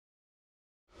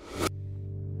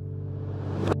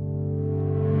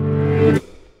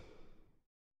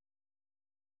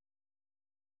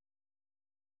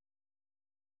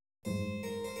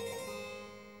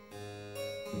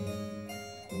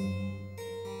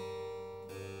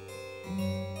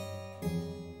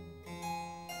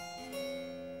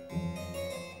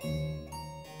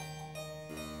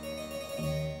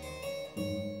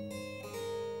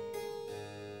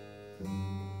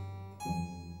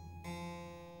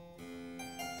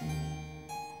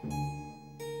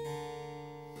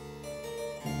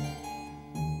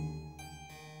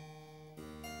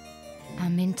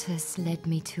apprentice led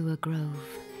me to a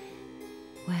grove,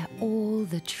 where all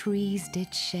the trees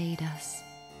did shade us.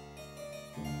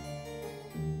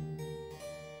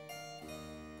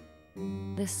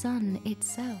 The sun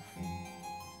itself,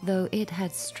 though it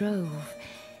had strove,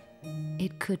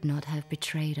 it could not have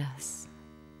betrayed us.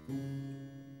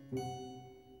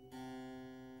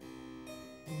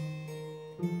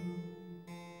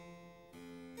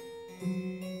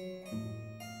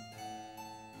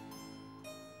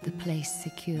 The place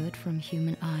secured from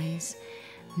human eyes,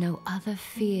 no other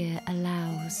fear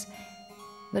allows,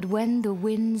 but when the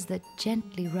winds that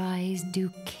gently rise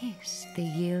do kiss the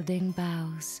yielding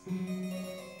boughs.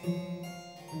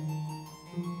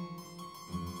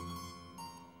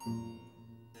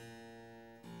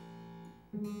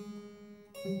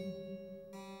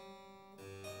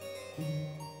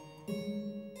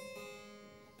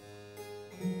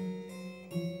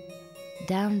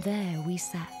 Down there we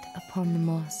sat upon the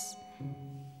moss,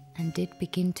 and did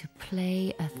begin to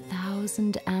play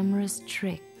 1,000 amorous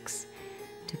tricks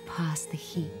to pass the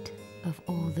heat of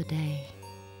all the day.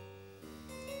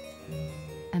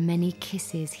 A many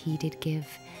kisses he did give,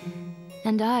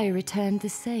 and I returned the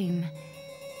same,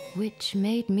 which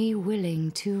made me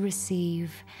willing to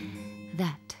receive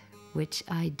that which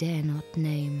I dare not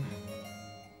name.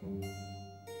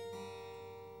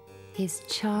 His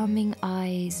charming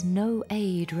eyes no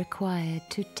aid required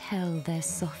to tell their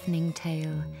softening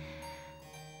tale.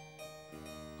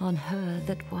 On her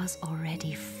that was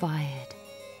already fired,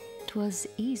 'twas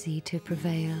easy to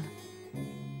prevail.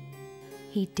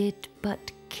 He did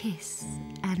but kiss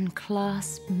and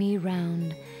clasp me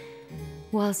round,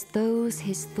 whilst those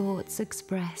his thoughts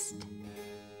expressed,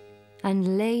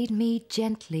 and laid me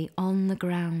gently on the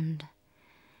ground.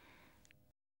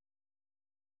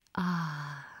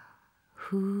 Ah,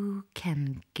 who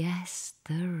can guess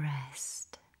the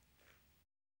rest?